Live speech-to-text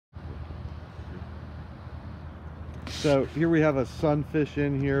So here we have a Sunfish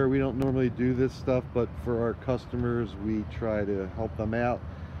in here. We don't normally do this stuff, but for our customers we try to help them out,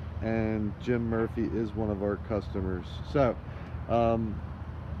 and Jim Murphy is one of our customers. So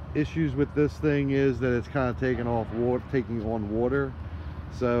issues with this thing is that it's kind of taking on water.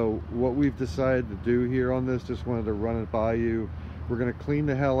 So what we've decided to do here on this, just wanted to run it by you, we're going to clean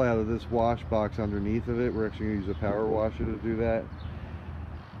the hell out of this wash box underneath of it. We're actually going to use a power washer to do that.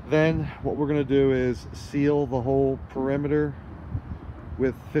 Then what we're going to do is seal the whole perimeter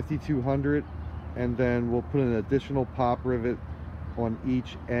with 5200, and then we'll put an additional pop rivet on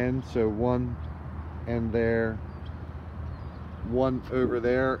each end. So one end there, one over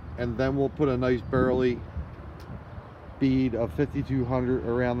there, and then we'll put a nice burly bead of 5200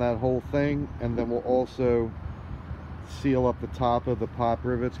 around that whole thing, and then we'll also seal up the top of the pop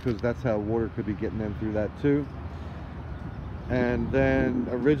rivets, because that's how water could be getting in through that too. And then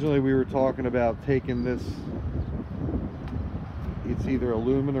originally we were talking about taking this, it's either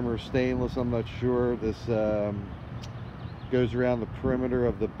aluminum or stainless, I'm not sure. This goes around the perimeter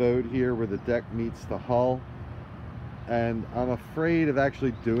of the boat here where the deck meets the hull, and I'm afraid of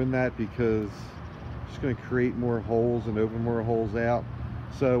actually doing that because it's just going to create more holes and open more holes out.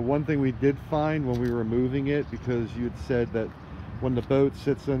 So one thing we did find when we were moving it, because you had said that when the boat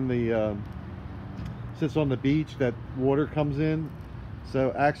sits on the beach that water comes in.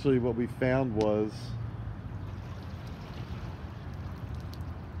 So actually what we found was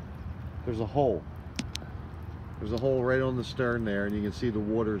there's a hole right on the stern there, and you can see the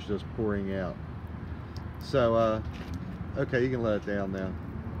water's just pouring out. So okay, you can let it down now.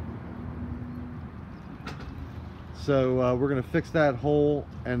 So we're going to fix that hole,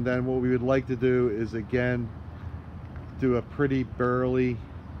 and then what we would like to do is again do a pretty burly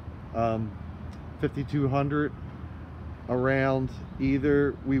 5200 around.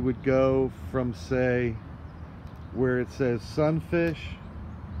 Either we would go from, say, where it says Sunfish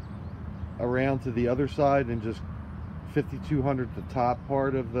around to the other side and just 5200 the top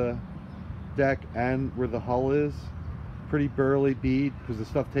part of the deck and where the hull is. Pretty burly bead, because the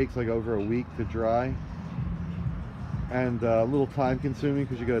stuff takes like over a week to dry, and a little time consuming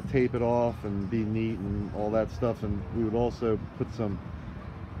because you got to tape it off and be neat and all that stuff. And we would also put some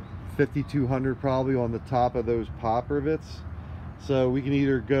 5200 probably on the top of those pop rivets. So we can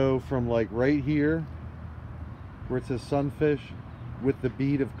either go from like right here where it says Sunfish with the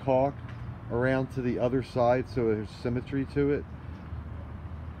bead of caulk around to the other side so there's symmetry to it,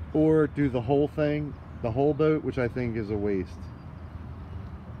 or do the whole thing, the whole boat, which I think is a waste.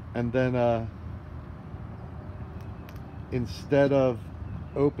 And then instead of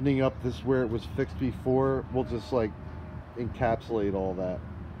opening up this where it was fixed before, we'll just like encapsulate all that.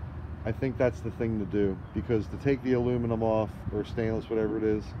 I think that's the thing to do, because to take the aluminum off, or stainless, whatever it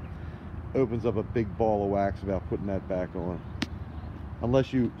is, opens up a big ball of wax about putting that back on,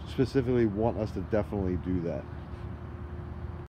 unless you specifically want us to definitely do that.